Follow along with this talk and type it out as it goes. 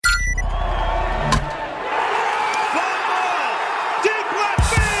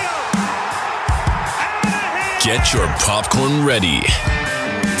Get your popcorn ready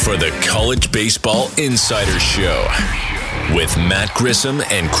for the College Baseball Insider Show with Matt Grissom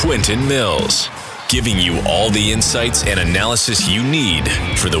and Quentin Mills, giving you all the insights and analysis you need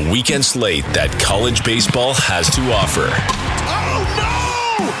for the weekend slate that college baseball has to offer. Oh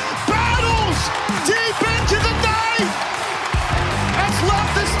no! Battles deep into the night! Has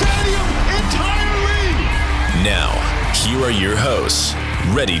left the stadium entirely! Now, here are your hosts,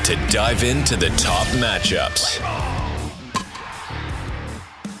 ready to dive into the top matchups.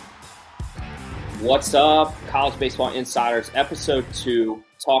 What's up, College Baseball Insiders, Episode 2,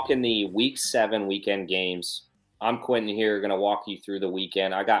 talking the Week 7 weekend games. I'm Quentin here, going to walk you through the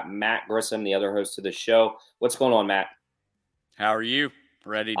weekend. I got Matt Grissom, the other host of the show. What's going on, Matt? How are you?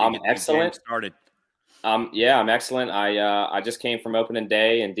 Ready to get excellent. The game started? Yeah, I'm excellent. I just came from opening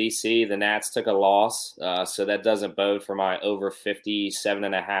day in D.C. The Nats took a loss, so that doesn't bode for my over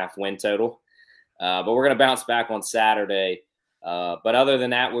 57.5 win total. But we're going to bounce back on Saturday. But other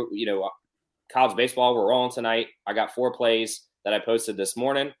than that, college baseball, we're rolling tonight. I got 4 plays that I posted this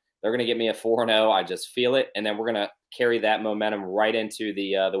morning. They're going to get me a 4-0. I just feel it. And then we're going to carry that momentum right into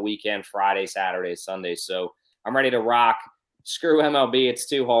the weekend, Friday, Saturday, Sunday. So I'm ready to rock. Screw MLB. It's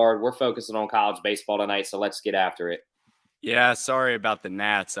too hard. We're focusing on college baseball tonight, so let's get after it. Yeah, sorry about the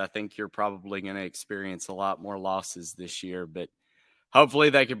Nats. I think you're probably going to experience a lot more losses this year, but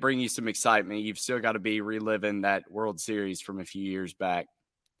hopefully that could bring you some excitement. You've still got to be reliving that World Series from a few years back.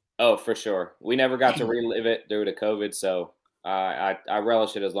 Oh, for sure. We never got to relive it due to COVID, so I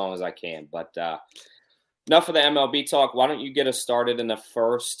relish it as long as I can. But enough of the MLB talk. Why don't you get us started in the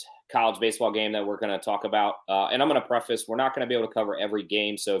first college baseball game that we're going to talk about? And I'm going to preface, we're not going to be able to cover every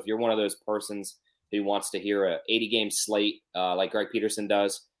game. So if you're one of those persons who wants to hear a 80-game slate like Greg Peterson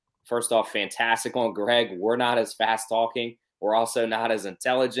does, first off, fantastic on Greg. We're not as fast talking. We're also not as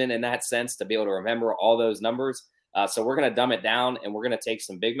intelligent in that sense to be able to remember all those numbers. So we're going to dumb it down, and we're going to take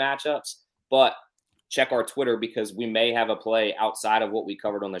some big matchups. But check our Twitter because we may have a play outside of what we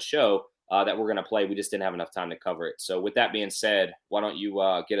covered on the show that we're going to play. We just didn't have enough time to cover it. So with that being said, why don't you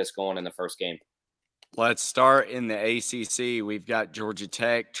get us going in the first game? Let's start in the ACC. We've got Georgia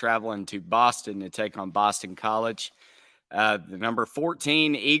Tech traveling to Boston to take on Boston College. The number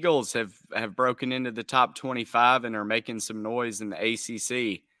 14 Eagles have broken into the top 25 and are making some noise in the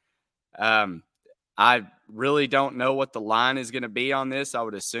ACC. I really don't know what the line is going to be on this. I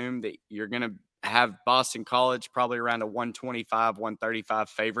would assume that you're going to have Boston College probably around a 125, 135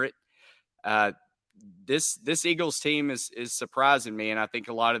 favorite. This Eagles team is surprising me, and I think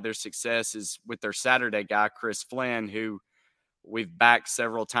a lot of their success is with their Saturday guy, Chris Flynn, who we've backed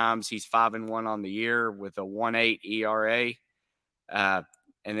several times. He's 5-1 on the year with a 1.8 ERA,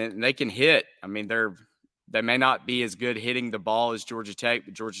 and then they can hit. I mean, they may not be as good hitting the ball as Georgia Tech,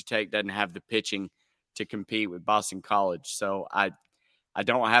 but Georgia Tech doesn't have the pitching to compete with Boston College. So I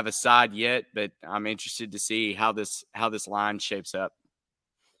don't have a side yet, but I'm interested to see how this line shapes up.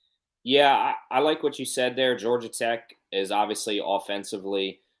 Yeah, I like what you said there. Georgia Tech is obviously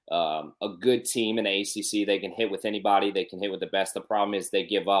offensively a good team in the ACC. They can hit with anybody. They can hit with the best. The problem is they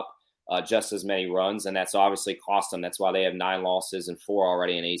give up just as many runs, and that's obviously cost them. That's why they have 9 losses and 4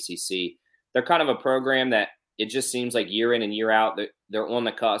 already in ACC. They're kind of a program that it just seems like year in and year out, they're on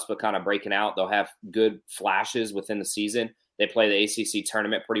the cusp of kind of breaking out. They'll have good flashes within the season. They play the ACC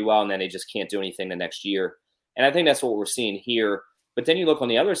tournament pretty well, and then they just can't do anything the next year. And I think that's what we're seeing here. But then you look on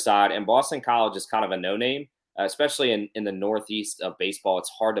the other side, and Boston College is kind of a no-name, especially in the northeast of baseball. It's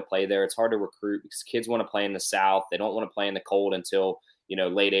hard to play there. It's hard to recruit because kids want to play in the South. They don't want to play in the cold until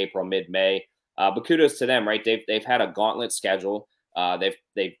late April, mid-May. But kudos to them, right? They've had a gauntlet schedule.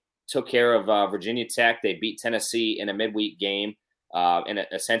 They've took care of Virginia Tech. They beat Tennessee in a midweek game in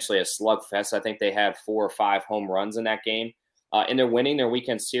essentially a slugfest. I think they had 4 or 5 home runs in that game. And they're winning their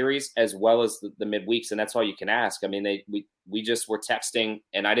weekend series as well as the midweeks, and that's all you can ask. I mean, we just were texting,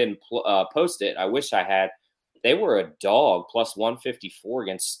 and I didn't post it. I wish I had. They were a dog, plus 154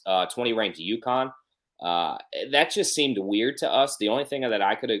 against 20-ranked UConn. That just seemed weird to us. The only thing that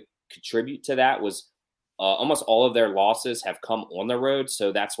I could contribute to that was almost all of their losses have come on the road,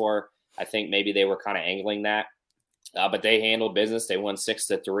 so that's where I think maybe they were kind of angling that. But they handled business. They won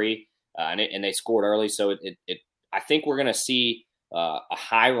 6-3, and they scored early, so I think we're going to see a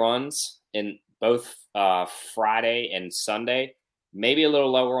high runs in both Friday and Sunday, maybe a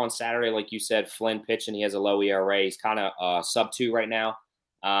little lower on Saturday. Like you said, Flynn pitching, he has a low ERA. He's kind of sub-2 right now.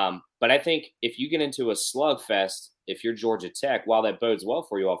 But I think if you get into a slugfest, if you're Georgia Tech, while that bodes well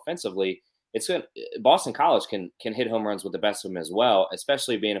for you offensively, Boston College can hit home runs with the best of them as well,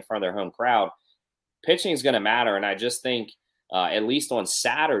 especially being in front of their home crowd. Pitching is going to matter, and I just think at least on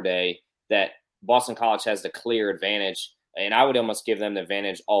Saturday that Boston College has the clear advantage, and I would almost give them the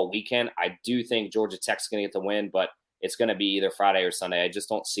advantage all weekend. I do think Georgia Tech's going to get the win, but it's going to be either Friday or Sunday. I just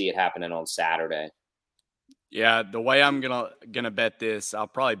don't see it happening on Saturday. Yeah, the way I'm gonna bet this, I'll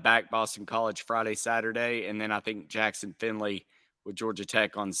probably back Boston College Friday, Saturday, and then I think Jackson Finley with Georgia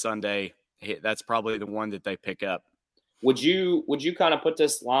Tech on Sunday. That's probably the one that they pick up. Would you kind of put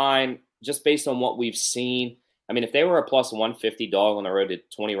this line just based on what we've seen? I mean, if they were a plus 150 dog on the road to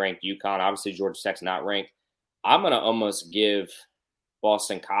 20 ranked UConn, obviously Georgia Tech's not ranked. I'm gonna almost give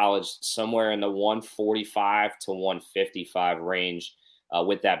Boston College somewhere in the 145 to 155 range.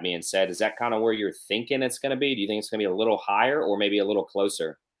 With that being said, is that kind of where you're thinking it's going to be? Do you think it's going to be a little higher or maybe a little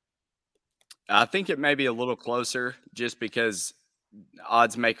closer? I think it may be a little closer just because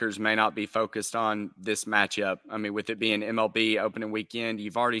odds makers may not be focused on this matchup. I mean, with it being MLB opening weekend,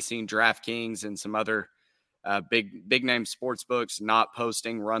 you've already seen DraftKings and some other big name sports books not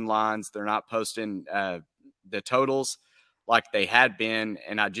posting run lines. They're not posting the totals like they had been.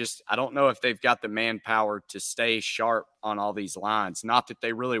 And I don't know if they've got the manpower to stay sharp on all these lines. Not that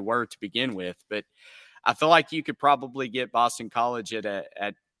they really were to begin with, but I feel like you could probably get Boston College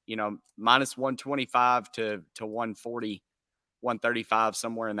at minus 125 to 140, 135,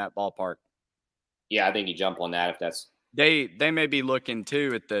 somewhere in that ballpark. Yeah, I think you jump on that if that's. They may be looking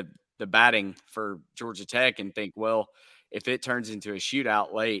too at the batting for Georgia Tech and think, well, if it turns into a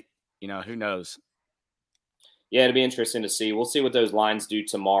shootout late, who knows? Yeah, it'll be interesting to see. We'll see what those lines do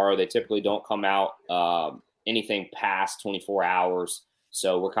tomorrow. They typically don't come out anything past 24 hours.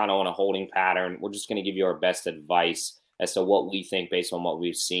 So we're kind of on a holding pattern. We're just going to give you our best advice as to what we think based on what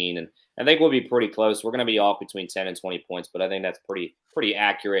we've seen. And I think we'll be pretty close. We're going to be off between 10 and 20 points, but I think that's pretty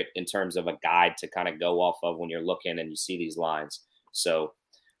accurate in terms of a guide to kind of go off of when you're looking and you see these lines. So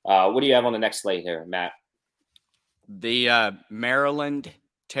what do you have on the next slate here, Matt? The Maryland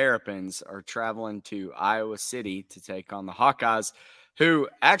Terrapins are traveling to Iowa City to take on the Hawkeyes, who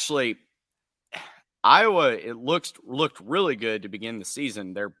actually Iowa, it looked really good to begin the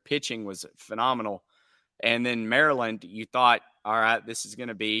season. Their pitching was phenomenal. And then Maryland, you thought, all right, this is going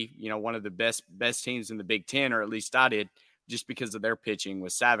to be, one of the best teams in the Big Ten, or at least I did, just because of their pitching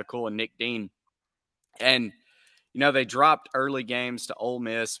with Savicool and Nick Dean. And, they dropped early games to Ole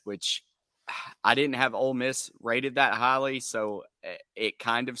Miss, which I didn't have Ole Miss rated that highly, so it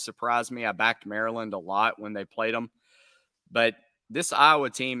kind of surprised me. I backed Maryland a lot when they played them. But this Iowa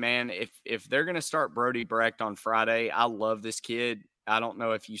team, man, if they're going to start Brody Brecht on Friday, I love this kid. I don't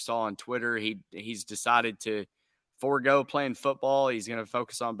know if you saw on Twitter, he's decided to forego playing football. He's going to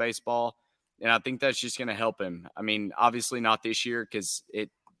focus on baseball, and I think that's just going to help him. I mean, obviously not this year because the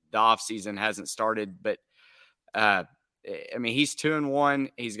offseason hasn't started, but he's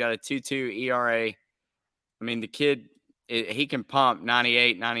 2-1. He's got a 2.2 ERA. I mean, the kid, he can pump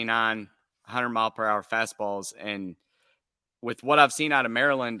 98, 99, 100-mile-per-hour fastballs. And with what I've seen out of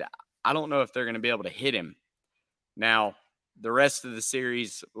Maryland, I don't know if they're going to be able to hit him. Now, the rest of the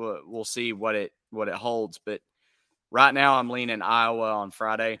series, we'll see what it holds. But right now, I'm leaning Iowa on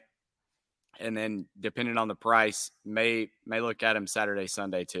Friday. And then, depending on the price, may look at him Saturday,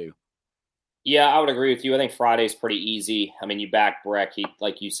 Sunday, too. Yeah, I would agree with you. I think Friday's pretty easy. I mean, you back Breck. He,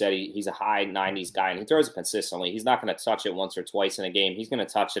 like you said, he's a high 90s guy, and he throws it consistently. He's not going to touch it once or twice in a game. He's going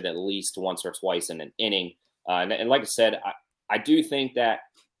to touch it at least once or twice in an inning. And like I said, I do think that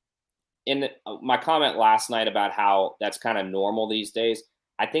in my comment last night about how that's kind of normal these days,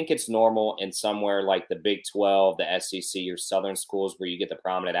 I think it's normal in somewhere like the Big 12, the SEC, or Southern schools where you get the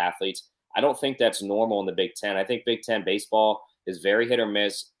prominent athletes. I don't think that's normal in the Big 10. I think Big 10 baseball is very hit or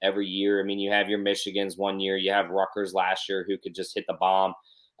miss every year. I mean, you have your Michigans one year. You have Rutgers last year who could just hit the bomb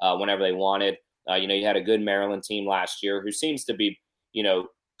whenever they wanted. You had a good Maryland team last year who seems to be,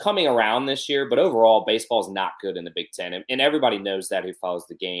 coming around this year. But overall, baseball is not good in the Big Ten. And everybody knows that who follows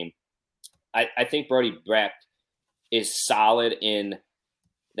the game. I think Brody Brecht is solid in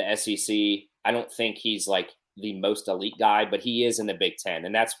the SEC. I don't think he's like the most elite guy, but he is in the Big Ten.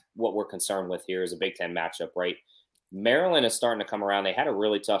 And that's what we're concerned with here is a Big Ten matchup, right? Maryland is starting to come around. They had a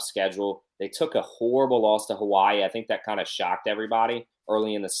really tough schedule. They took a horrible loss to Hawaii. I think that kind of shocked everybody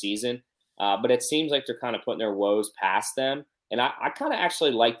early in the season. But it seems like they're kind of putting their woes past them. And I kind of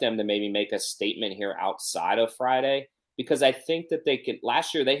actually like them to maybe make a statement here outside of Friday because I think that they could –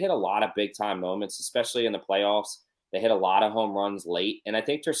 last year they hit a lot of big-time moments, especially in the playoffs. They hit a lot of home runs late, and I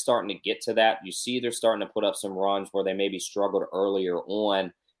think they're starting to get to that. You see they're starting to put up some runs where they maybe struggled earlier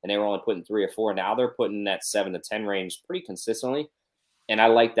on, and they were only putting 3 or 4. Now they're putting that 7 to 10 range pretty consistently, and I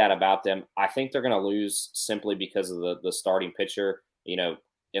like that about them. I think they're going to lose simply because of the starting pitcher,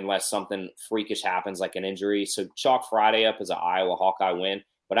 unless something freakish happens like an injury. So chalk Friday up as an Iowa Hawkeye win.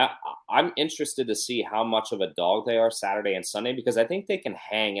 But I'm interested to see how much of a dog they are Saturday and Sunday, because I think they can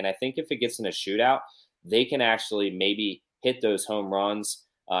hang. And I think if it gets in a shootout, they can actually maybe hit those home runs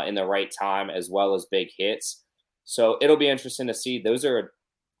in the right time as well as big hits. So it'll be interesting to see. Those are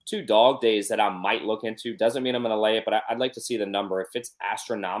 2 dog days that I might look into. Doesn't mean I'm going to lay it, but I'd like to see the number. If it's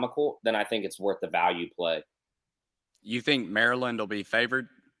astronomical, then I think it's worth the value play. You think Maryland will be favored?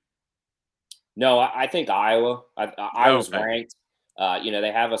 No, I think Iowa. Iowa's ranked.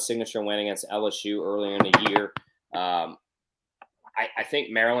 They have a signature win against LSU earlier in the year. I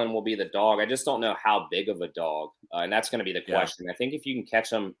think Maryland will be the dog. I just don't know how big of a dog, and that's going to be the question. I think if you can catch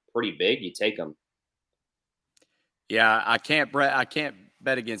them pretty big, you take them. Yeah, I can't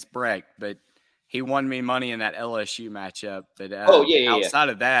bet against Breck, but he won me money in that LSU matchup. But outside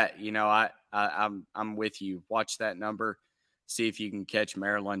of that, I'm with you. Watch that number, see if you can catch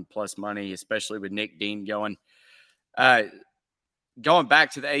Maryland plus money, especially with Nick Dean going. Going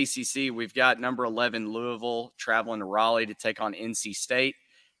back to the ACC, we've got number 11 Louisville traveling to Raleigh to take on NC State.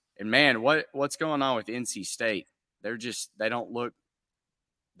 And man, what's going on with NC State? They don't look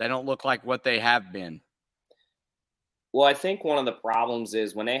like what they have been. Well, I think one of the problems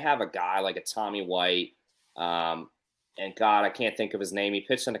is when they have a guy like a Tommy White, and God, I can't think of his name. He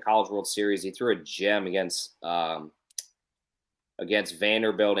pitched in the College World Series. He threw a gem against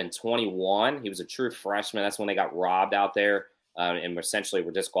Vanderbilt in 21. He was a true freshman. That's when they got robbed out there. And essentially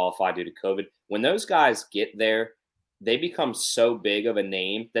were disqualified due to COVID. When those guys get there, they become so big of a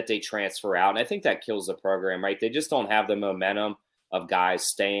name that they transfer out. And I think that kills the program, right? They just don't have the momentum of guys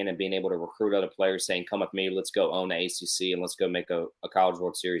staying and being able to recruit other players saying, come with me, let's go own the ACC and let's go make a College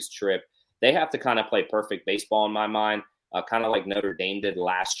World Series trip. They have to kind of play perfect baseball in my mind, kind of like Notre Dame did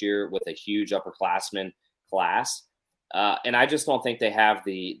last year with a huge upperclassmen class. And I just don't think they have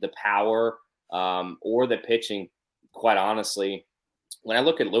the power or the pitching. Quite honestly, when I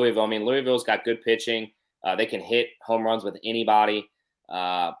look at Louisville, Louisville's got good pitching. They can hit home runs with anybody.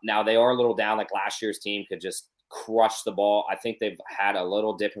 Now they are a little down, like last year's team could just crush the ball. I think they've had a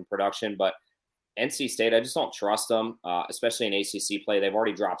little dip in production, but NC State, I just don't trust them, especially in ACC play. They've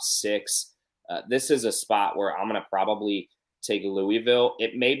already dropped 6. This is a spot where I'm going to probably take Louisville.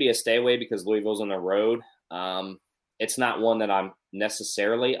 It may be a stay away because Louisville's on the road. It's not one that I'm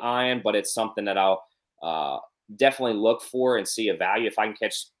necessarily eyeing, but it's something that I'll definitely look for and see a value. If I can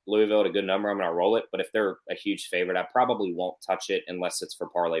catch Louisville at a good number, I'm going to roll it. But if they're a huge favorite, I probably won't touch it unless it's for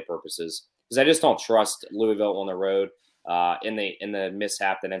parlay purposes, because I just don't trust Louisville on the road in the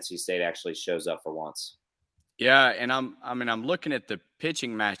mishap that NC State actually shows up for once. Yeah, and I'm looking at the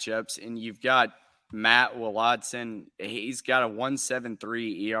pitching matchups, and you've got Matt Willadson. He's got a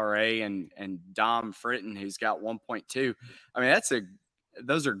 1.73 ERA, and Dom Fritton, who's got 1.2.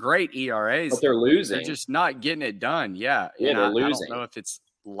 Those are great ERAs. But they're losing. They're just not getting it done. Yeah, they're losing. I don't know if it's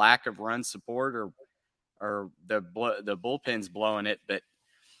lack of run support or the bullpen's blowing it. But,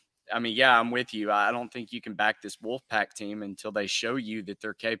 I'm with you. I don't think you can back this Wolfpack team until they show you that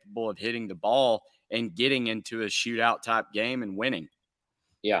they're capable of hitting the ball and getting into a shootout type game and winning.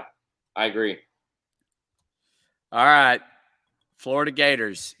 Yeah, I agree. All right. Florida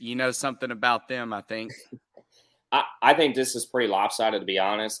Gators. You know something about them, I think. I think this is pretty lopsided, to be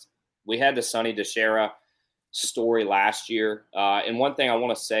honest. We had the Sonny DeShera story last year. And one thing I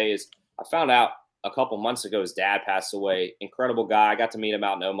want to say is I found out a couple months ago his dad passed away. Incredible guy. I got to meet him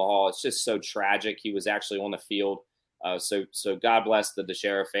out in Omaha. It's just so tragic. He was actually on the field. So God bless the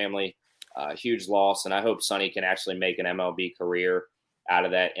DeShera family. Huge loss. And I hope Sonny can actually make an MLB career out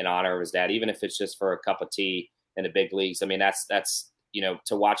of that in honor of his dad, even if it's just for a cup of tea in the big leagues. That's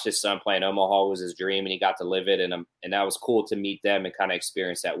to watch his son play in Omaha was his dream, and he got to live it. And that was cool to meet them and kind of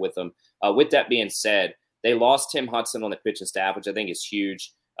experience that with them. With that being said, they lost Tim Hudson on the pitching staff, which I think is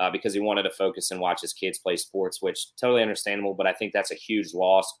huge because he wanted to focus and watch his kids play sports, which totally understandable. But I think that's a huge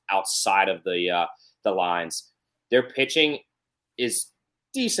loss outside of the lines. Their pitching is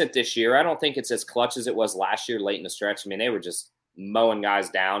decent this year. I don't think it's as clutch as it was last year late in the stretch. They were just mowing guys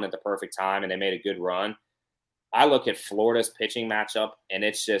down at the perfect time, and they made a good run. I look at Florida's pitching matchup, and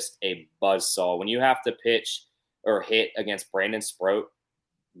it's just a buzzsaw. When you have to pitch or hit against Brandon Sproat,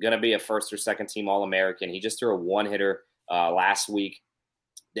 going to be a first or second team All-American. He just threw a one-hitter last week.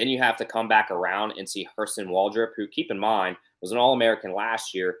 Then you have to come back around and see Hurston Waldrop, who, keep in mind, was an All-American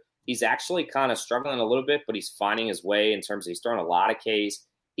last year. He's actually kind of struggling a little bit, but he's finding his way in terms of he's throwing a lot of Ks.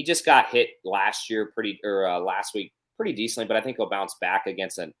 He just got hit last week pretty decently, but I think he'll bounce back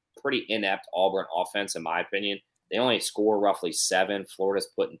against a pretty inept Auburn offense, in my opinion. They only score roughly 7. Florida's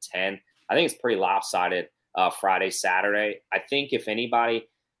putting 10. I think it's pretty lopsided Friday, Saturday. I think if anybody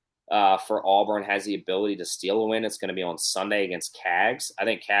for Auburn has the ability to steal a win, it's going to be on Sunday against Cags. I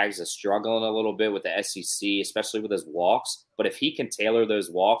think Cags is struggling a little bit with the SEC, especially with his walks. But if he can tailor those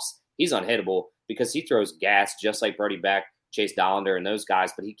walks, he's unhittable because he throws gas just like Brody Beck, Chase Dollander, and those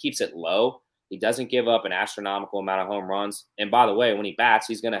guys, but he keeps it low. He doesn't give up an astronomical amount of home runs. And by the way, when he bats,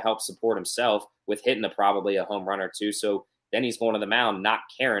 he's going to help support himself with hitting probably a home run or two. So then he's going to the mound, not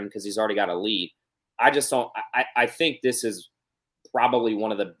caring because he's already got a lead. I think this is probably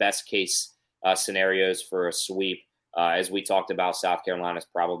one of the best case scenarios for a sweep. As we talked about, South Carolina is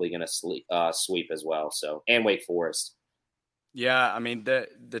probably going to sweep as well. So, and Wake Forest. Yeah, I mean,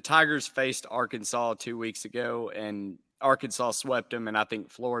 the Tigers faced Arkansas 2 weeks ago, and Arkansas swept them, and I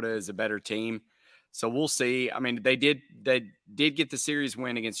think Florida is a better team. So we'll see. I mean, they did get the series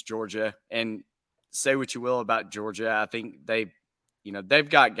win against Georgia, and say what you will about Georgia, I think they've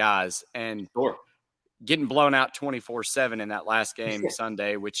got guys, and sure. Getting blown out 24-7 in that last game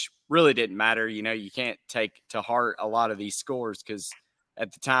Sunday, which really didn't matter. You can't take to heart a lot of these scores because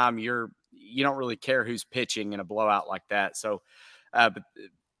at the time you don't really care who's pitching in a blowout like that. So, but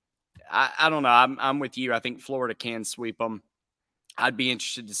I don't know. I'm with you. I think Florida can sweep them. I'd be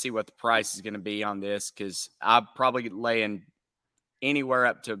interested to see what the price is going to be on this because I'm probably laying anywhere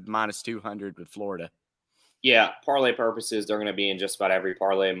up to minus 200 with Florida. Yeah, parlay purposes, they're going to be in just about every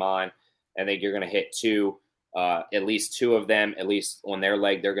parlay of mine. I think you're going to hit at least two of them, at least on their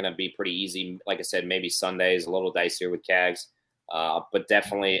leg. They're going to be pretty easy. Like I said, maybe Sundays, a little dicier with Cags. But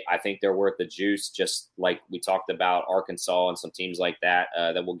definitely, I think they're worth the juice, just like we talked about Arkansas and some teams like that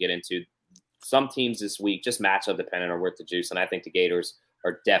that we'll get into. Some teams this week, just matchup dependent, are worth the juice, and I think the Gators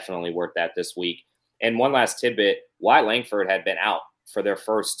are definitely worth that this week. And one last tidbit, Wyatt Langford had been out for their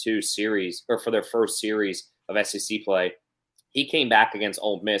first series of SEC play. He came back against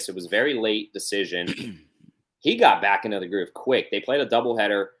Ole Miss. It was a very late decision. He got back into the groove quick. They played a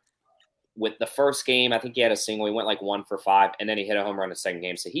doubleheader with the first game. I think he had a single. He went like 1 for 5, and then he hit a home run in the second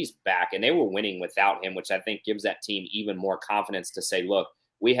game. So he's back, and they were winning without him, which I think gives that team even more confidence to say, look,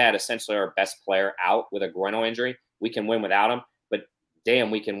 we had essentially our best player out with a groinal injury. We can win without him, but damn,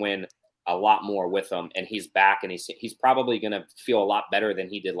 we can win a lot more with him. And he's back, and he's probably going to feel a lot better than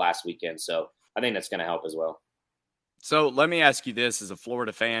he did last weekend. So I think that's going to help as well. So let me ask you this as a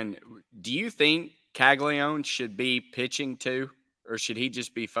Florida fan. Do you think Caglione should be pitching too, or should he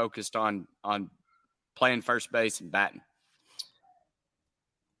just be focused on playing first base and batting?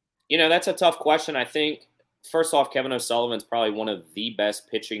 That's a tough question. I think, first off, Kevin O'Sullivan's probably one of the best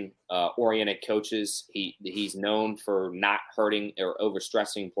pitching-oriented coaches. He's known for not hurting or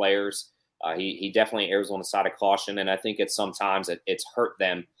overstressing players. He definitely errs on the side of caution, and I think sometimes it's hurt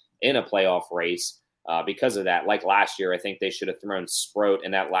them in a playoff race. Because of that, like last year, I think they should have thrown Sproat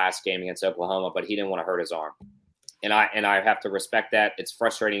in that last game against Oklahoma, but he didn't want to hurt his arm. And I have to respect that. It's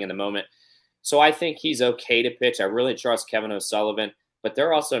frustrating in the moment. So I think he's okay to pitch. I really trust Kevin O'Sullivan, but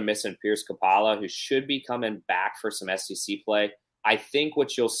they're also missing Pierce Capalla, who should be coming back for some SEC play. I think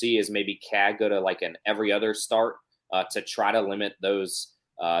what you'll see is maybe CAG go to like an every other start to try to limit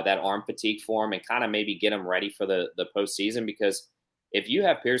that arm fatigue for him and kind of maybe get him ready for the postseason, because if you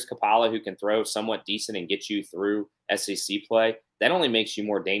have Pierce Capalla who can throw somewhat decent and get you through SEC play, that only makes you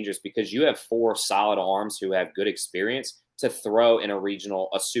more dangerous because you have 4 solid arms who have good experience to throw in a regional,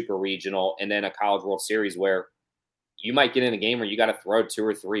 a super regional, and then a College World Series where you might get in a game where you got to throw 2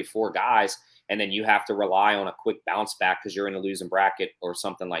 or 3, 4 guys, and then you have to rely on a quick bounce back because you're in a losing bracket or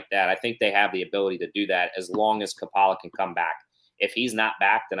something like that. I think they have the ability to do that as long as Capalla can come back. If he's not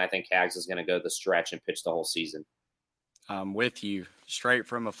back, then I think Cags is going to go the stretch and pitch the whole season. I'm with you, straight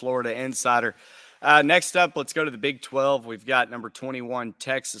from a Florida insider. Next up, let's go to the Big 12. We've got number 21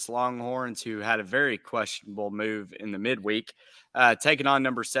 Texas Longhorns, who had a very questionable move in the midweek, taking on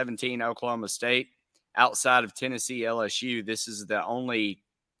number 17 Oklahoma State. Outside of Tennessee, LSU, this is the only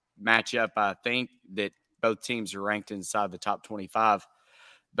matchup, I think, that both teams are ranked inside the top 25.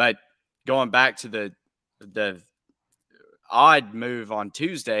 But going back to the odd move on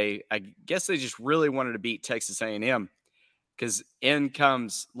Tuesday, I guess they just really wanted to beat Texas A&M. Because in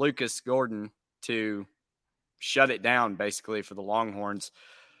comes Lucas Gordon to shut it down, basically, for the Longhorns.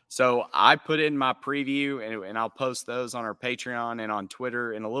 So I put in my preview, and I'll post those on our Patreon and on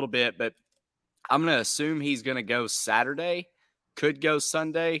Twitter in a little bit. But I'm going to assume he's going to go Saturday, could go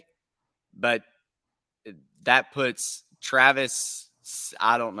Sunday. But that puts Travis,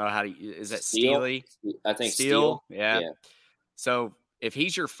 I don't know how to – is that Steele? I think Steele. Yeah. So if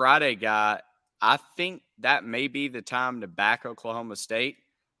he's your Friday guy, I think that may be the time to back Oklahoma State.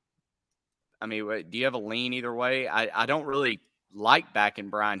 I mean, do you have a lean either way? I don't really like backing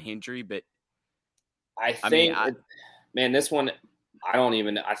Brian Hendry, but man, this one,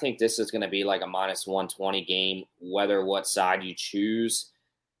 I think this is going to be like a minus 120 game, whether what side you choose.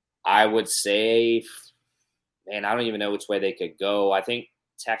 I would say, man, I don't even know which way they could go. I think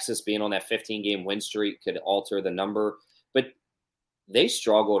Texas being on that 15-game win streak could alter the number, but they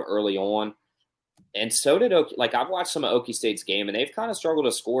struggled early on. And so did Okie. Like, I've watched some of Okie State's game, and they've kind of struggled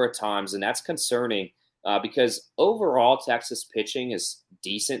to score at times, and that's concerning because overall Texas pitching is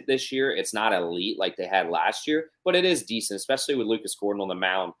decent this year. It's not elite like they had last year, but it is decent, especially with Lucas Gordon on the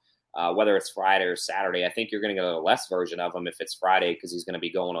mound, whether it's Friday or Saturday. I think you're going to get a less version of him if it's Friday because he's going to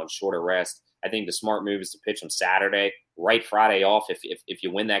be going on shorter rest. I think the smart move is to pitch him Saturday, write Friday off. If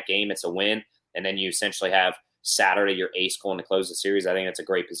you win that game, it's a win, and then you essentially have Saturday your ace going to close the series. I think that's a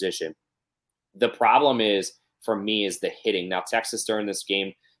great position. The problem is, for me, is the hitting. Now, Texas during this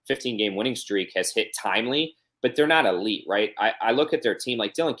game, 15-game winning streak, has hit timely, but they're not elite, right? I look at their team.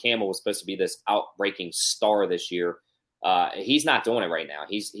 Like, Dylan Campbell was supposed to be this outbreaking star this year. He's not doing it right now.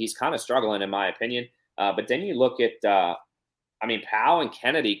 He's kind of struggling, in my opinion. But then you look at, Powell and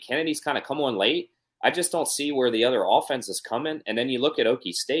Kennedy. Kennedy's kind of come on late. I just don't see where the other offense is coming. And then you look at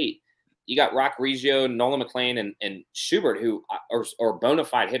Okie State. You got Rock Riggio, Nolan McClain, and Schubert, who are bona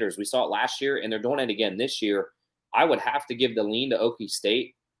fide hitters. We saw it last year, and they're doing it again this year. I would have to give the lean to Okie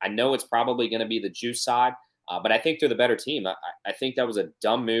State. I know it's probably going to be the juice side, but I think they're the better team. I think that was a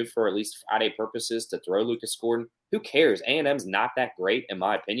dumb move for at least Friday purposes to throw Lucas Gordon. Who cares? A&M's not that great, in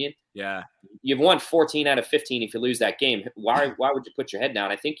my opinion. Yeah. You've won 14 out of 15 if you lose that game. Why would you put your head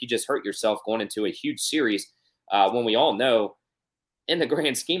down? I think you just hurt yourself going into a huge series when we all know, in the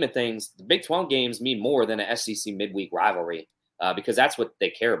grand scheme of things, the Big 12 games mean more than an SEC midweek rivalry because that's what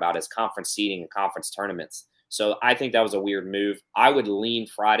they care about is conference seeding and conference tournaments. So I think that was a weird move. I would lean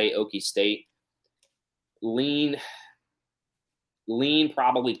Friday, Okie State. Lean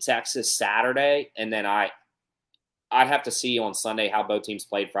probably Texas Saturday, and then I'd have to see on Sunday how both teams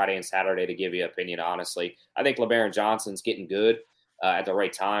played Friday and Saturday to give you an opinion, honestly. I think LeBaron Johnson's getting good at the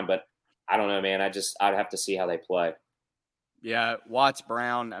right time, but I don't know, man. I'd have to see how they play. Yeah, Watts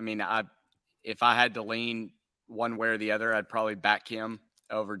Brown. If I had to lean one way or the other, I'd probably back him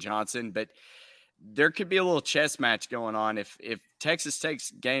over Johnson. But there could be a little chess match going on. If Texas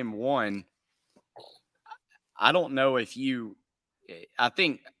takes game one, I don't know I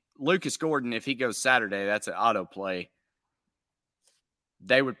think Lucas Gordon, if he goes Saturday, that's an auto play.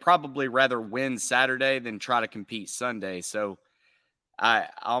 They would probably rather win Saturday than try to compete Sunday. So I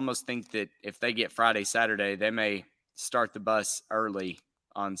almost think that if they get Friday, Saturday, they may start the bus early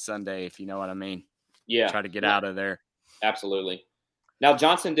on Sunday, if you know what I mean. Yeah. Try to get out of there. Absolutely. Now,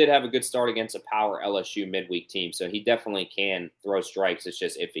 Johnson did have a good start against a power LSU midweek team, so he definitely can throw strikes. It's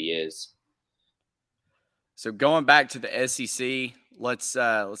just if he is. So going back to the SEC, let's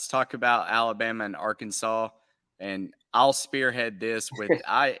talk about Alabama and Arkansas. And I'll spearhead this with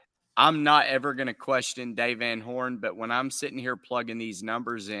I'm not ever going to question Dave Van Horn, but when I'm sitting here plugging these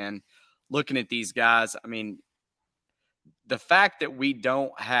numbers in, looking at these guys, the fact that we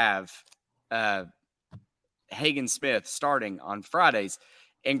don't have Hagen Smith starting on Fridays,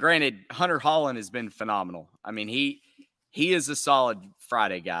 and granted, Hunter Holland has been phenomenal. He is a solid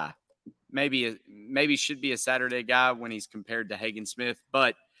Friday guy. Maybe should be a Saturday guy when he's compared to Hagen Smith,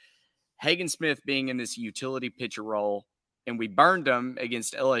 but Hagen Smith being in this utility pitcher role, and we burned him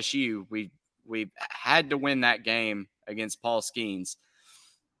against LSU. We had to win that game against Paul Skeens.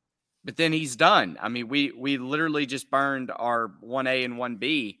 But then he's done. We literally just burned our 1A and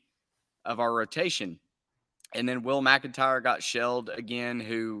 1B of our rotation. And then Will McIntyre got shelled again,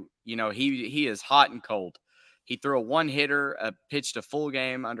 who, he is hot and cold. He threw a one-hitter, pitched a full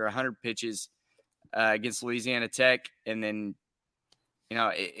game under 100 pitches against Louisiana Tech. And then,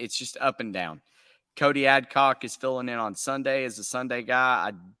 it's just up and down. Cody Adcock is filling in on Sunday as a Sunday guy.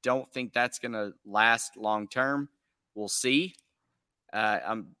 I don't think that's going to last long-term. We'll see.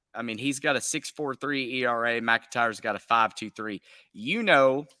 He's got a 6.43 ERA. McIntyre's got a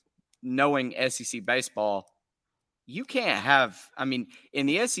 5.23. Knowing SEC baseball, you can't have – in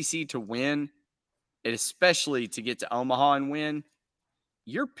the SEC to win, especially to get to Omaha and win,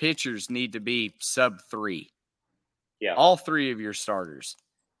 your pitchers need to be sub-3. Yeah. All three of your starters.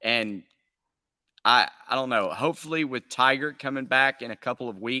 And I don't know. Hopefully with Tigert coming back in a couple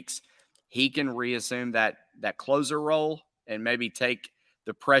of weeks, he can reassume that closer role and maybe take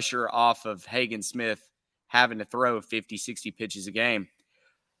the pressure off of Hagen Smith having to throw 50, 60 pitches a game.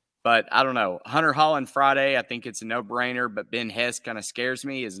 But I don't know. Hunter Holland Friday, I think it's a no-brainer, but Ben Hess kind of scares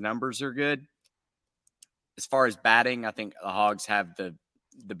me. His numbers are good. As far as batting, I think the Hogs have the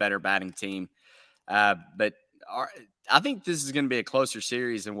better batting team. But I think this is going to be a closer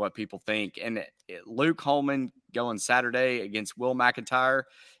series than what people think. And Luke Holman going Saturday against Will McIntyre.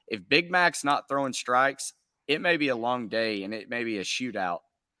 If Big Mac's not throwing strikes, it may be a long day and it may be a shootout.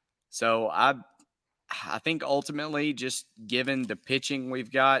 So I think ultimately, just given the pitching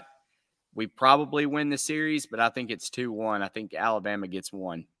we've got, we probably win the series, but I think it's 2-1. I think Alabama gets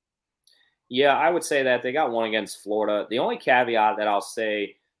one. Yeah, I would say that they got one against Florida. The only caveat that I'll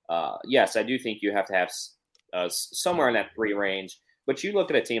say, yes, I do think you have to have somewhere in that 3 range. But you look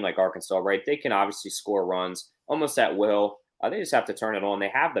at a team like Arkansas, right? They can obviously score runs almost at will. They just have to turn it on. They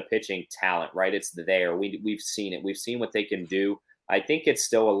have the pitching talent, right? It's there. We've seen it. We've seen what they can do. I think it's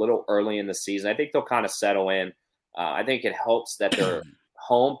still a little early in the season. I think they'll kind of settle in. I think it helps that they're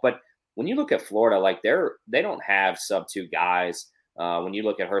home. But when you look at Florida, like they don't have sub-2 guys. When you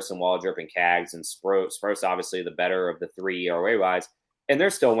look at Hurston Waldrop and Kaggs and Sprouse, obviously the better of the 3 ERA-wise, and they're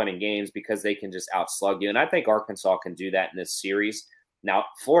still winning games because they can just outslug you. And I think Arkansas can do that in this series. Now,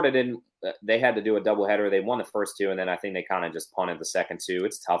 Florida didn't. They had to do a doubleheader. They won the first 2, and then I think they kind of just punted the second 2.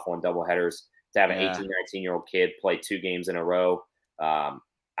 It's tough on doubleheaders to have an 18, 19-year-old kid play 2 games in a row.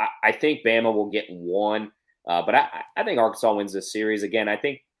 I think Bama will get 1, but I think Arkansas wins this series. Again, I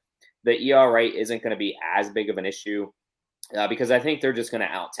think the ERA isn't going to be as big of an issue because I think they're just going to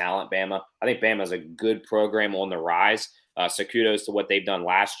out-talent Bama. I think Bama is a good program on the rise. So kudos to what they've done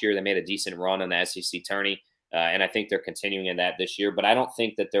last year. They made a decent run in the SEC tourney. And I think they're continuing in that this year. But I don't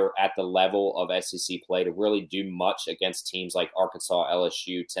think that they're at the level of SEC play to really do much against teams like Arkansas,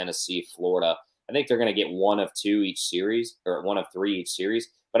 LSU, Tennessee, Florida. I think they're going to get 1 of 2 each series, or 1 of 3 each series.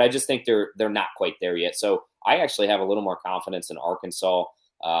 But I just think they're not quite there yet. So I actually have a little more confidence in Arkansas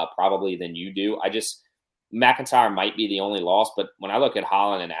probably than you do. McIntyre might be the only loss. But when I look at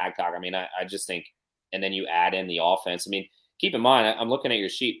Holland and Adcock, I just think, and then you add in the offense. Keep in mind, I'm looking at your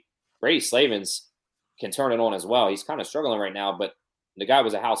sheet. Brady Slavens can turn it on as well. He's kind of struggling right now, but the guy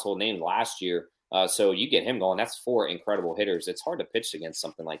was a household name last year. So you get him going. That's 4 incredible hitters. It's hard to pitch against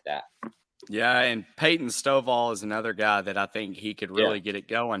something like that. Yeah, and Peyton Stovall is another guy that I think he could really get it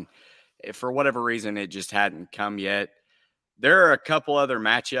going. For whatever reason, it just hadn't come yet. There are a couple other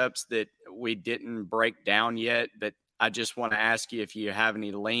matchups that we didn't break down yet, but I just want to ask you if you have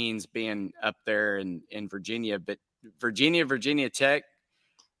any leans being up there in Virginia. But Virginia Tech,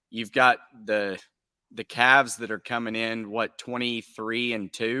 you've got the Cavs that are coming in,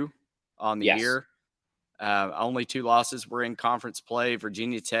 23-2 on the year. Only 2 losses were in conference play.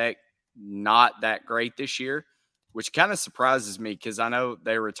 Virginia Tech, not that great this year, which kind of surprises me because I know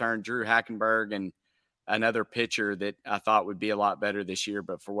they returned Drew Hackenberg and another pitcher that I thought would be a lot better this year,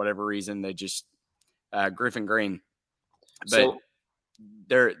 but for whatever reason, they just Griffin Green. But so,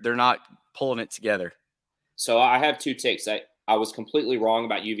 they're not pulling it together. So I have 2 takes. I was completely wrong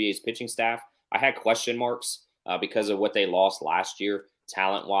about UVA's pitching staff. I had question marks because of what they lost last year,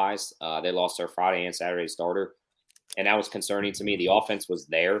 talent-wise. They lost their Friday and Saturday starter, and that was concerning to me. The offense was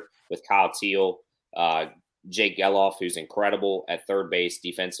there with Kyle Teal, Jake Geloff, who's incredible at third base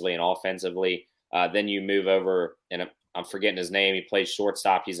defensively and offensively. Then you move over, and I'm forgetting his name. He plays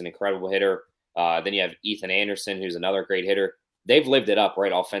shortstop. He's an incredible hitter. Then you have Ethan Anderson, who's another great hitter. They've lived it up,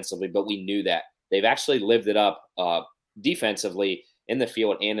 right, offensively, but we knew that. They've actually lived it up defensively in the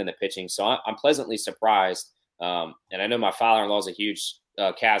field and in the pitching. So I'm pleasantly surprised. And I know my father-in-law is a huge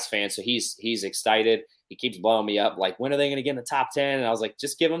Cavs fan, so he's excited. He keeps blowing me up, like, when are they going to get in the top 10? And I was like,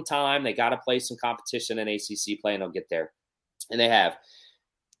 just give them time. They got to play some competition in ACC play, and they'll get there. And they have.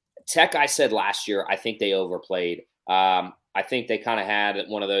 Tech, I said last year, I think they overplayed. I think they kind of had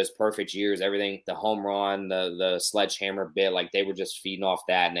one of those perfect years, everything, the home run, the sledgehammer bit, like they were just feeding off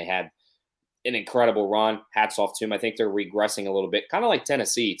that, and they had an incredible run. Hats off to them. I think they're regressing a little bit, kind of like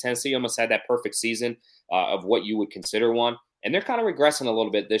Tennessee. Tennessee almost had that perfect season of what you would consider one, and they're kind of regressing a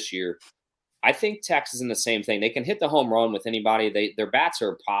little bit this year. I think Texas is in the same thing. They can hit the home run with anybody. Their bats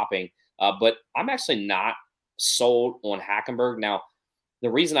are popping, but I'm actually not sold on Hackenberg. Now,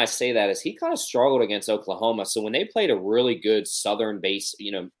 the reason I say that is he kind of struggled against Oklahoma. So when they played a really good Southern base,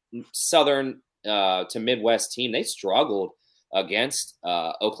 Southern to Midwest team, they struggled against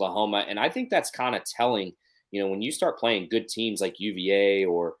Oklahoma. And I think that's kind of telling, when you start playing good teams like UVA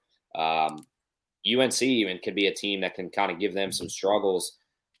or UNC even could be a team that can kind of give them some struggles.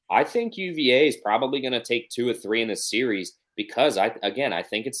 I think UVA is probably going to take 2 or 3 in this series because, I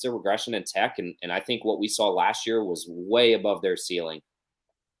think it's the regression in Tech. And I think what we saw last year was way above their ceiling.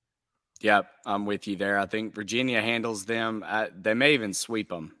 Yeah, I'm with you there. I think Virginia handles them. They may even sweep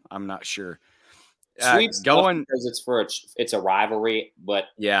them. I'm not sure. Sweeps because it's a rivalry, but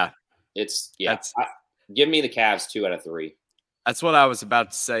yeah, give me the Cavs 2 out of 3. That's what I was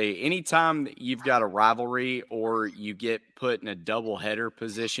about to say. Anytime that you've got a rivalry or you get put in a doubleheader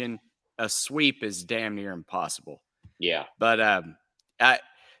position, a sweep is damn near impossible. Yeah. But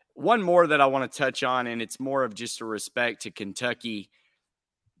one more that I want to touch on, and it's more of just a respect to Kentucky.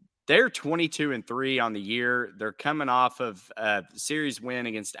 They're 22-3 on the year. They're coming off of a series win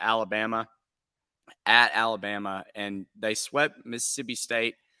against Alabama at Alabama, and they swept Mississippi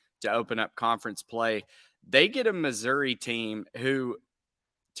State to open up conference play. They get a Missouri team who,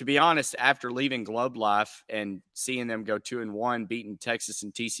 to be honest, after leaving Globe Life and seeing them go 2-1, beating Texas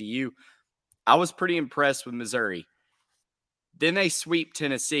and TCU, I was pretty impressed with Missouri. Then they sweep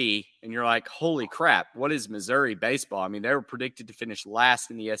Tennessee, and you're like, holy crap, what is Missouri baseball? I mean, they were predicted to finish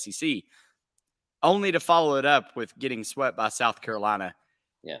last in the SEC, only to follow it up with getting swept by South Carolina.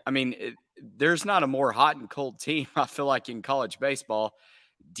 Yeah. I mean, there's not a more hot and cold team, I feel like, in college baseball.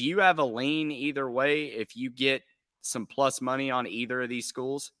 Do you have a lean either way if you get some plus money on either of these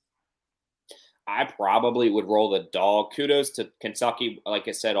schools? I probably would roll the dog. Kudos to Kentucky. Like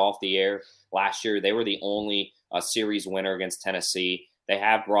I said off the air, last year they were the only series winner against Tennessee. They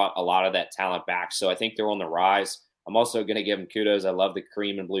have brought a lot of that talent back, so I think they're on the rise. I'm also going to give them kudos. I love the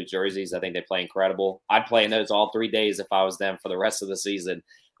cream and blue jerseys. I think they play incredible. I'd play in those all 3 days if I was them for the rest of the season.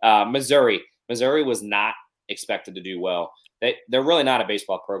 Missouri was not expected to do well. They're really not a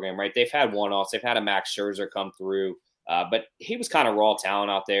baseball program, right? They've had one-offs. They've had a Max Scherzer come through, but he was kind of raw talent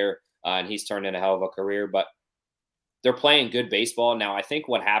out there, and he's turned in a hell of a career. But they're playing good baseball. Now, I think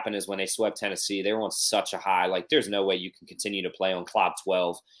what happened is when they swept Tennessee, they were on such a high. Like, there's no way you can continue to play on cloud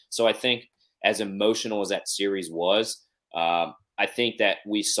 12. So I think as emotional as that series was, I think that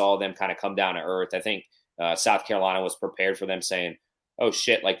we saw them kind of come down to earth. I think South Carolina was prepared for them saying, oh,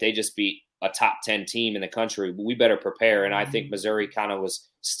 shit, like they just beat a top 10 team in the country. We better prepare. And I think Missouri kind of was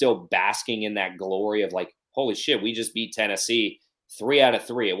still basking in that glory of like, holy shit, we just beat Tennessee 3 out of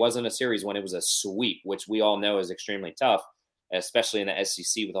 3. It wasn't a series when it was a sweep, which we all know is extremely tough, especially in the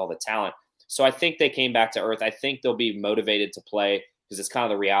SEC with all the talent. So I think they came back to earth. I think they'll be motivated to play because it's kind of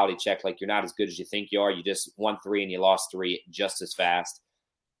the reality check. Like, you're not as good as you think you are. You just won 3 and you lost 3 just as fast.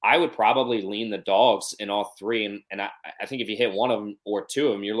 I would probably lean the dogs in all 3. And I think if you hit one of them or 2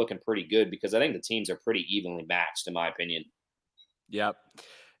 of them, you're looking pretty good because I think the teams are pretty evenly matched, in my opinion. Yep.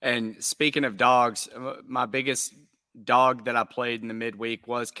 And speaking of dogs, my biggest dog that I played in the midweek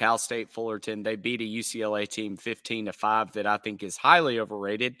was Cal State Fullerton. They beat a UCLA team 15-5 that I think is highly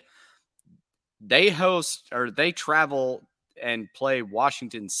overrated. They travel and play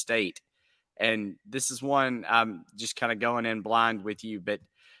Washington State. And this is one I'm just kind of going in blind with you, but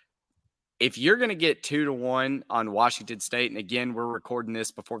if you're going to get 2-1 on Washington State, and again, we're recording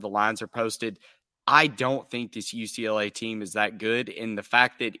this before the lines are posted, I don't think this UCLA team is that good. And the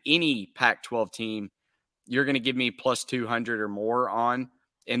fact that any Pac-12 team you're going to give me plus 200 or more on,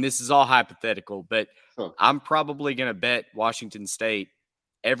 and this is all hypothetical, but I'm probably going to bet Washington State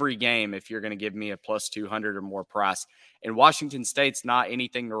every game if you're going to give me a plus 200 or more price. And Washington State's not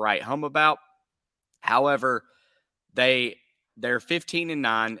anything to write home about. However, they're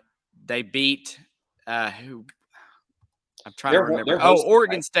 15-9. They beat who? I'm trying to remember.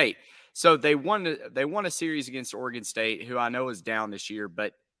 Oregon State. So they won a series against Oregon State, who I know is down this year,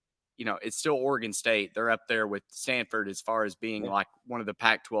 but it's still Oregon State. They're up there with Stanford as far as being like one of the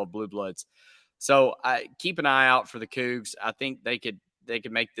Pac-12 blue bloods. So keep an eye out for the Cougs. I think they could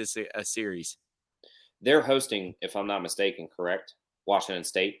make this a series. They're hosting, if I'm not mistaken, correct? Washington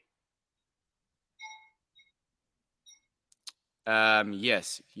State.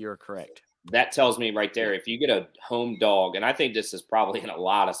 Yes, you're correct. That tells me right there, if you get a home dog, and I think this is probably in a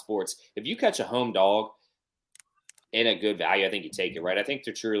lot of sports, if you catch a home dog in a good value, I think you take it, right? I think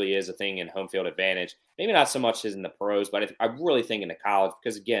there truly is a thing in home field advantage. Maybe not so much as in the pros, but I really think in the college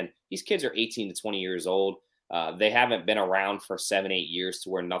because, again, these kids are 18 to 20 years old. They haven't been around for 7-8 years to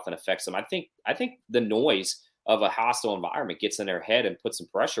where nothing affects them. I think the noise of a hostile environment gets in their head and puts some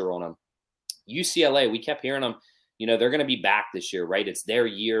pressure on them. UCLA, we kept hearing them, they're going to be back this year, right? It's their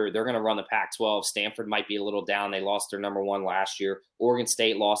year. They're going to run the Pac-12. Stanford might be a little down. They lost their number 1 last year. Oregon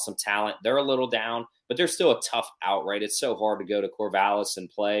State lost some talent. They're a little down, but they're still a tough out, right? It's so hard to go to Corvallis and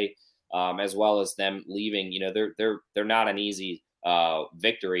play, as well as them leaving. They're not an easy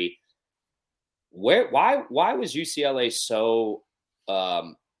victory. Why was UCLA so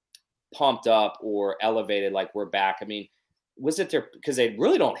pumped up or elevated like we're back? I mean, was it because they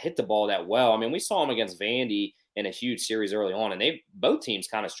really don't hit the ball that well? I mean, we saw them against Vandy in a huge series early on, and both teams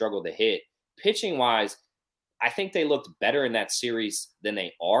kind of struggled to hit. Pitching wise, I think they looked better in that series than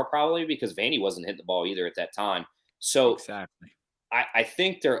they are probably because Vandy wasn't hitting the ball either at that time. So exactly, I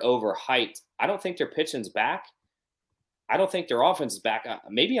think they're overhyped. I don't think their pitching's back. I don't think their offense is back.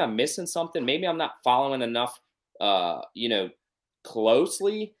 Maybe I'm missing something. Maybe I'm not following enough,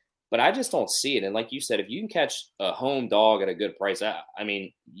 closely, but I just don't see it. And like you said, if you can catch a home dog at a good price, I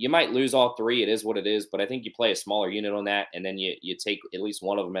mean, you might lose all three. It is what it is, but I think you play a smaller unit on that, and then you take at least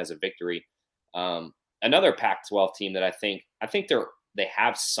one of them as a victory. Another Pac-12 team that I think they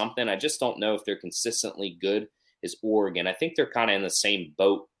have something. I just don't know if they're consistently good is Oregon. I think they're kind of in the same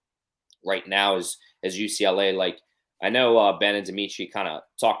boat right now as UCLA. Like, I know Ben and Dimitri kind of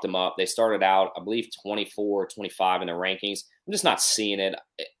talked them up. They started out, I believe, 24, 25 in the rankings. I'm just not seeing it.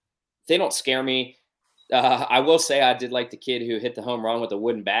 They don't scare me. I will say I did like the kid who hit the home run with a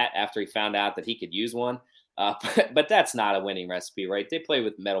wooden bat after he found out that he could use one. But that's not a winning recipe, right? They play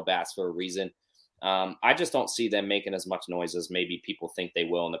with metal bats for a reason. I just don't see them making as much noise as maybe people think they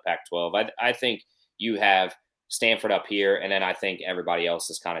will in the Pac-12. I think you have Stanford up here, and then I think everybody else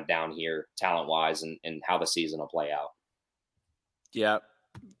is kind of down here talent-wise and how the season will play out. Yeah,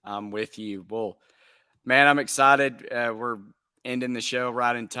 I'm with you. Well, man, I'm excited. We're ending the show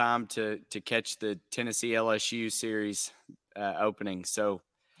right in time to catch the Tennessee LSU series opening. So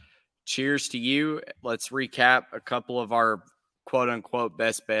cheers to you. Let's recap a couple of our quote-unquote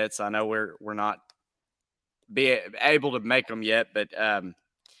best bets. I know we're not able to make them yet, but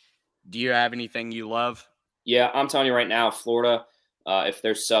do you have anything you love? Yeah, I'm telling you right now, Florida, if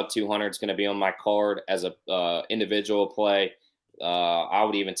they're sub 200, it's going to be on my card as a individual play. I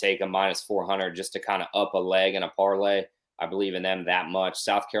would even take a minus 400 just to kind of up a leg in a parlay. I believe in them that much.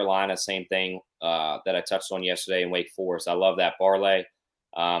 South Carolina, same thing that I touched on yesterday in Wake Forest. I love that parlay.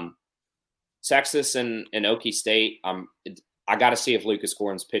 Texas and Okie State, I got to see if Lucas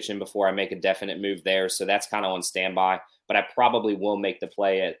Gordon's pitching before I make a definite move there. So that's kind of on standby. But I probably will make the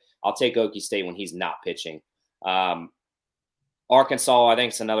play. I'll take Okie State when he's not pitching. Arkansas, I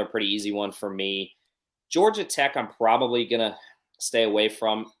think it's another pretty easy one for me. Georgia Tech, I'm probably going to stay away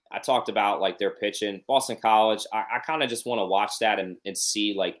from. I talked about like their pitching. Boston College, I kind of just want to watch that and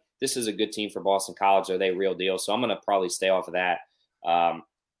see like this is a good team for Boston College. Are they real deal? So I'm going to probably stay off of that.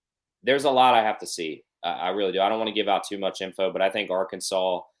 There's a lot I have to see. I really do. I don't want to give out too much info, but I think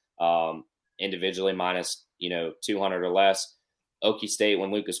Arkansas individually minus 200 or less. Okie State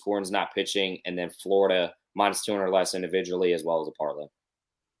when Lucas Gordon's not pitching, and then Florida minus 200 or less individually as well as a parlay.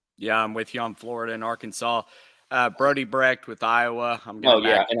 Yeah, I'm with you on Florida and Arkansas. Brody Brecht with Iowa. I'm going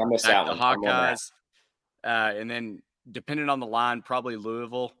and I missed that one. Hawkeyes. And then depending on the line, probably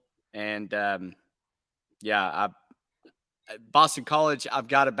Louisville. And Boston College, I've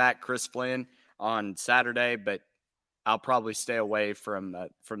got to back Chris Flynn on Saturday, but I'll probably stay away from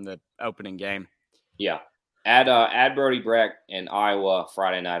the opening game. Yeah. Add Brody Brecht and Iowa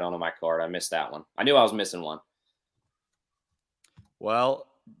Friday night on my card. I missed that one. I knew I was missing one. Well,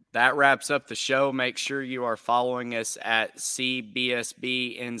 that wraps up the show. Make sure you are following us at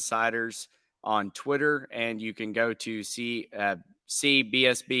CBSB Insiders on Twitter, and you can go to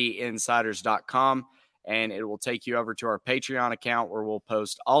cbsbinsiders.com, and it will take you over to our Patreon account where we'll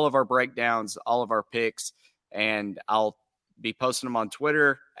post all of our breakdowns, all of our picks, and I'll be posting them on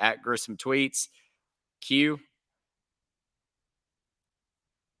Twitter at Grissom Tweets. Q?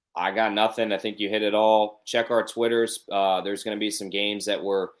 I got nothing. I think you hit it all. Check our Twitters. There's going to be some games that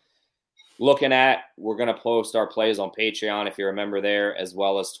we're looking at. We're going to post our plays on Patreon, if you remember there, as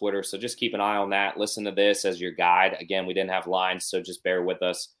well as Twitter. So just keep an eye on that. Listen to this as your guide. Again, we didn't have lines, so just bear with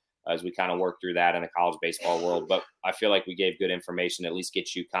us as we kind of work through that in the college baseball world. But I feel like we gave good information, at least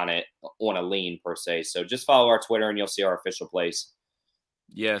get you kind of on a lean per se. So just follow our Twitter and you'll see our official plays.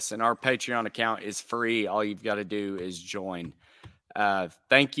 Yes, and our Patreon account is free. All you've got to do is join.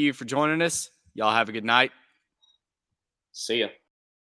 Thank you for joining us. Y'all have a good night. See ya.